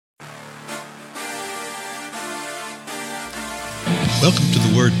Welcome to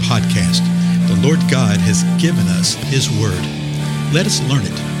the Word Podcast. The Lord God has given us His Word. Let us learn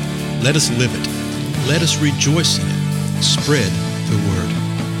it. Let us live it. Let us rejoice in it. Spread the Word.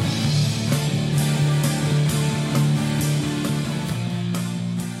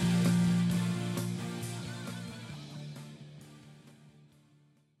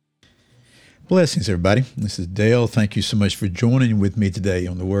 Blessings, everybody. This is Dale. Thank you so much for joining with me today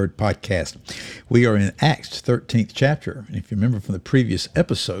on the Word Podcast. We are in Acts 13th chapter. And if you remember from the previous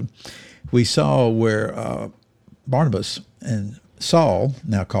episode, we saw where Barnabas and Saul,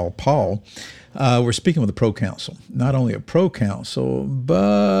 now called Paul, were speaking with the proconsul. Not only a proconsul,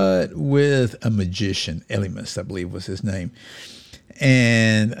 but with a magician, Elymas, I believe was his name.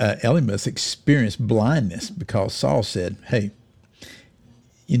 And Elymas experienced blindness because Saul said, hey,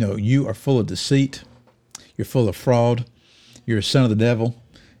 you know, you are full of deceit. You're full of fraud. You're a son of the devil.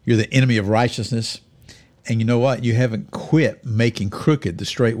 You're the enemy of righteousness. And you know what? You haven't quit making crooked the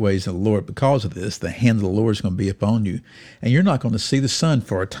straight ways of the Lord. Because of this, the hand of the Lord is going to be upon you. And you're not going to see the sun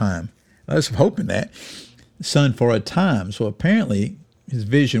for a time. I was hoping that. Sun for a time. So apparently his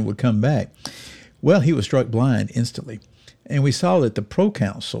vision would come back. Well, he was struck blind instantly. And we saw that the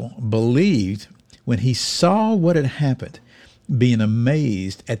proconsul believed when he saw what had happened, being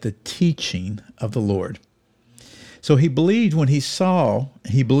amazed at the teaching of the Lord. So he believed when he saw,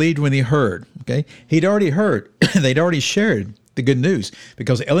 he believed when he heard, okay? He'd already heard, they'd already shared the good news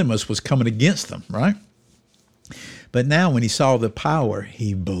because Elymas was coming against them, right? But now when he saw the power,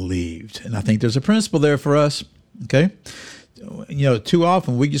 he believed. And I think there's a principle there for us, okay? You know, too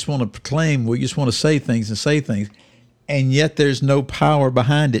often we just want to proclaim, we just want to say things, and yet there's no power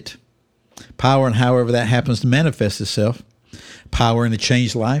behind it. Power in however that happens to manifest itself. Power in a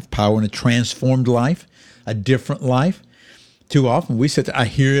changed life, power in a transformed life, a different life. Too often we sit there, I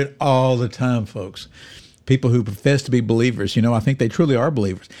hear it all the time, folks. People who profess to be believers, you know, I think they truly are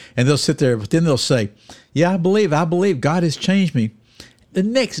believers. And they'll sit there, but then they'll say, yeah, I believe God has changed me. The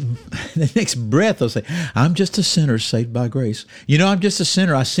next breath they'll say, I'm just a sinner saved by grace. You know, I'm just a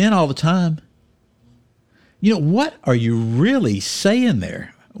sinner. I sin all the time. You know, what are you really saying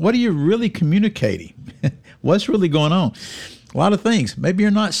there? What are you really communicating? What's really going on? A lot of things. Maybe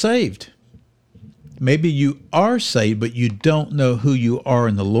you're not saved. Maybe you are saved, but you don't know who you are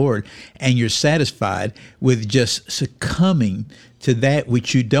in the Lord, and you're satisfied with just succumbing to that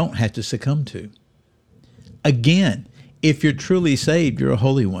which you don't have to succumb to. Again, if you're truly saved, you're a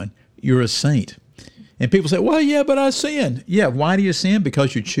holy one. You're a saint. And people say, well, yeah, but I sin. Yeah, why do you sin?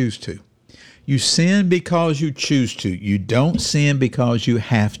 Because you choose to. You sin because you choose to. You don't sin because you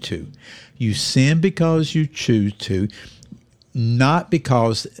have to. You sin because you choose to, not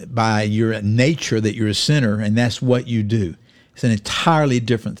because by your nature that you're a sinner and that's what you do. It's an entirely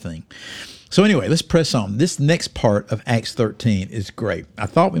different thing. So anyway, let's press on. This next part of Acts 13 is great. I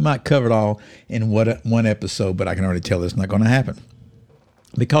thought we might cover it all in one episode, but I can already tell it's not going to happen.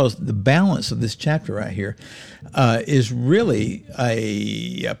 Because the balance of this chapter right here is really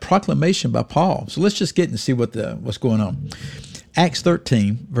a proclamation by Paul. So let's just get and see what's going on. Acts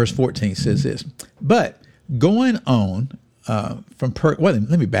 13, verse 14 says this, but going on from let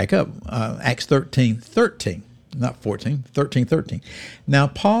me back up. Acts 13:13, not 14, 13:13. Now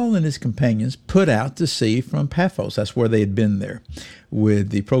Paul and his companions put out to sea from Paphos. That's where they had been there with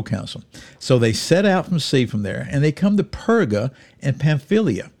the proconsul. So they set out from sea from there, and they come to Perga and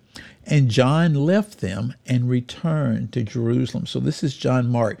Pamphylia. And John left them and returned to Jerusalem. So this is John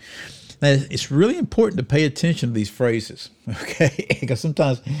Mark. Now, it's really important to pay attention to these phrases, okay? Because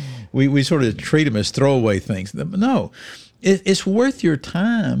sometimes we sort of treat them as throwaway things. No, it's worth your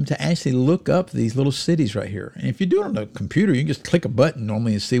time to actually look up these little cities right here. And if you do it on a computer, you can just click a button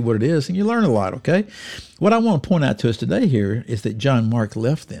normally and see what it is, and you learn a lot, okay? What I want to point out to us today here is that John Mark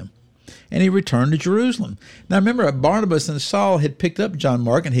left them, and he returned to Jerusalem. Now, remember, Barnabas and Saul had picked up John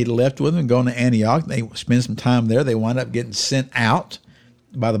Mark, and he'd left with him and gone to Antioch. They spent some time there. They wound up getting sent out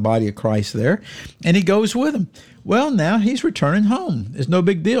by the body of Christ there, and he goes with them. Well, now he's returning home. It's no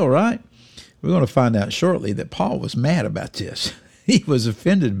big deal, right? We're going to find out shortly that Paul was mad about this. He was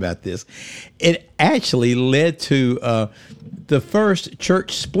offended about this. It actually led to the first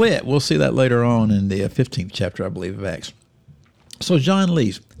church split. We'll see that later on in the 15th chapter, I believe, of Acts. So John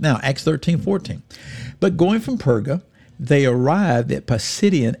leaves. Now, Acts 13:14. But going from Perga, they arrived at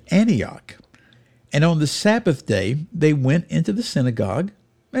Pisidian Antioch. And on the Sabbath day, they went into the synagogue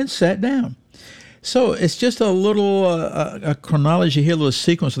and sat down. So it's just a little a chronology here, a little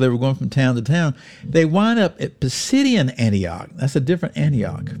sequence. So they were going from town to town. They wind up at Pisidian Antioch. That's a different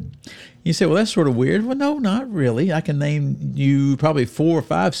Antioch. You say, well, that's sort of weird. Well, no, not really. I can name you probably 4 or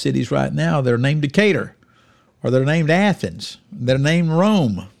 5 cities right now that are named Decatur or they're named Athens. They're named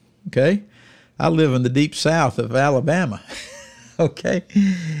Rome. Okay? I live in the deep south of Alabama. Okay?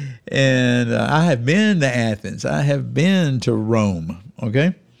 And I have been to Athens. I have been to Rome.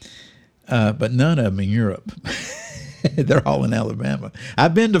 Okay? But none of them in Europe. They're all in Alabama.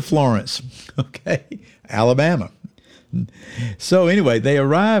 I've been to Florence. Okay? Alabama. So anyway, they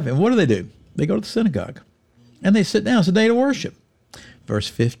arrive, and what do? They go to the synagogue, and they sit down. It's a day to worship. Verse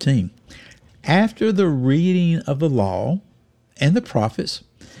 15. After the reading of the law and the prophets,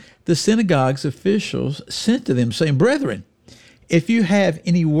 the synagogue's officials sent to them, saying, Brethren, if you have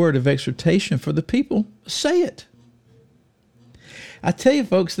any word of exhortation for the people, say it. I tell you,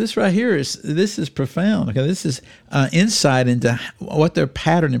 folks, this right here is profound. Okay, this is insight into what their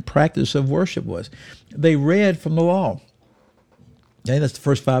pattern and practice of worship was. They read from the law. Okay, that's the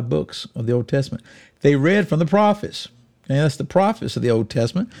first 5 books of the Old Testament. They read from the prophets. Okay, that's the prophets of the Old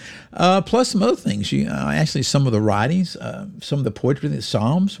Testament, plus some other things. Actually, some of the writings, some of the poetry, the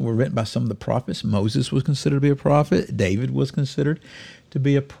Psalms were written by some of the prophets. Moses was considered to be a prophet. David was considered to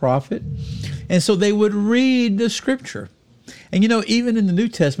be a prophet. And so they would read the Scripture. And, even in the New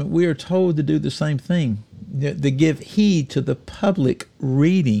Testament, we are told to do the same thing, to give heed to the public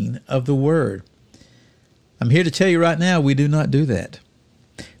reading of the Word. I'm here to tell you right now, we do not do that.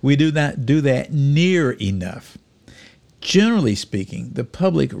 We do not do that near enough. Generally speaking, the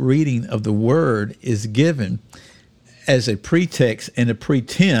public reading of the Word is given as a pretext and a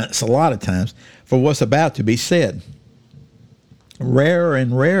pretense, a lot of times, for what's about to be said. Rarer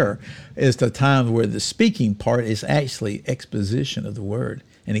and rarer is the time where the speaking part is actually exposition of the Word,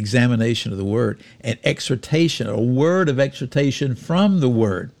 an examination of the Word, an exhortation, a word of exhortation from the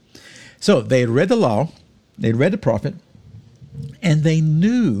Word. So they had read the law, they'd read the prophet, and they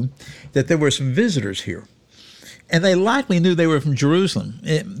knew that there were some visitors here. And they likely knew they were from Jerusalem.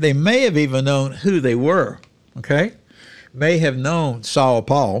 They may have even known who they were, okay? May have known Saul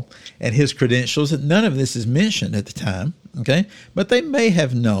Paul and his credentials. None of this is mentioned at the time, okay? But they may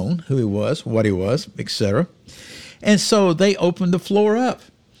have known who he was, what he was, etc. And so they opened the floor up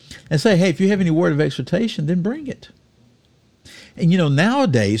and say, hey, if you have any word of exhortation, then bring it. And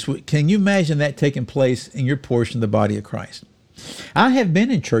nowadays, can you imagine that taking place in your portion of the body of Christ? I have been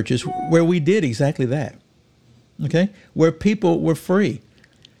in churches where we did exactly that. Okay, where people were free.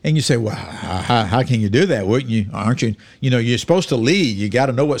 And you say, well, how can you do that? Wouldn't you? Aren't you? You're supposed to lead. You got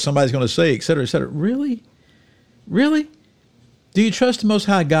to know what somebody's going to say, et cetera, et cetera. Really? Really? Do you trust the Most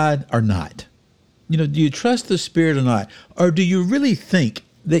High God or not? Do you trust the Spirit or not? Or do you really think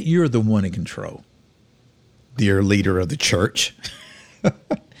that you're the one in control? Dear leader of the church.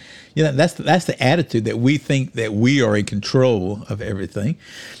 That's the attitude, that we think that we are in control of everything,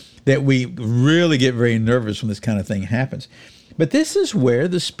 that we really get very nervous when this kind of thing happens. But this is where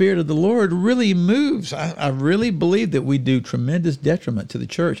the Spirit of the Lord really moves. I really believe that we do tremendous detriment to the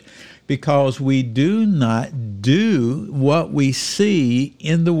church because we do not do what we see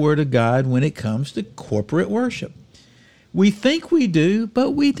in the Word of God when it comes to corporate worship. We think we do,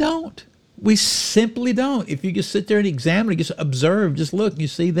 but we don't. We simply don't. If you just sit there and examine, just observe, just look, you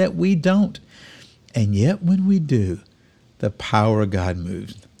see that we don't. And yet when we do, the power of God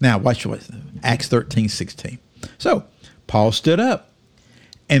moves. Now, watch what Acts 13:16. So, Paul stood up,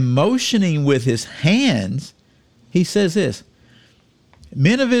 and motioning with his hands, he says this,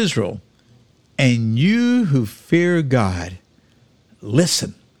 Men of Israel, and you who fear God,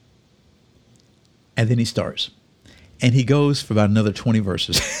 listen. And then he starts. And he goes for about another 20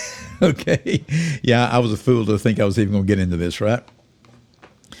 verses. Okay? Yeah, I was a fool to think I was even going to get into this, right?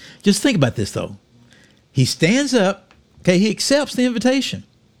 Just think about this, though. He stands up. Okay, he accepts the invitation.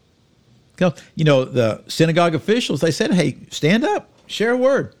 The synagogue officials, they said, hey, stand up, share a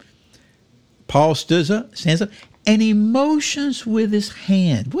word. Paul stands up, and he motions with his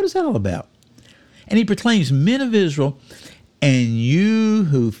hand. What is that all about? And he proclaims, Men of Israel, and you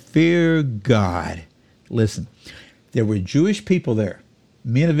who fear God. Listen, there were Jewish people there,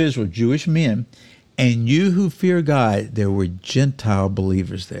 men of Israel, Jewish men, and you who fear God, there were Gentile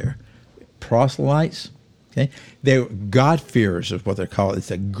believers there, proselytes. Okay, they're God-fearers is what they're called. It's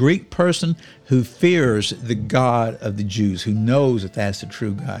a Greek person who fears the God of the Jews, who knows that that's the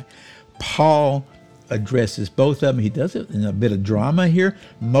true God. Paul addresses both of them. He does it in a bit of drama here,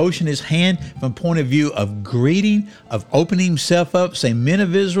 motion his hand from point of view of greeting, of opening himself up, saying, Men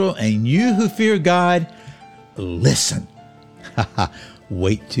of Israel, and you who fear God, listen.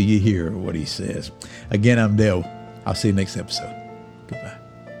 Wait till you hear what he says. Again, I'm Dale. I'll see you next episode. Goodbye.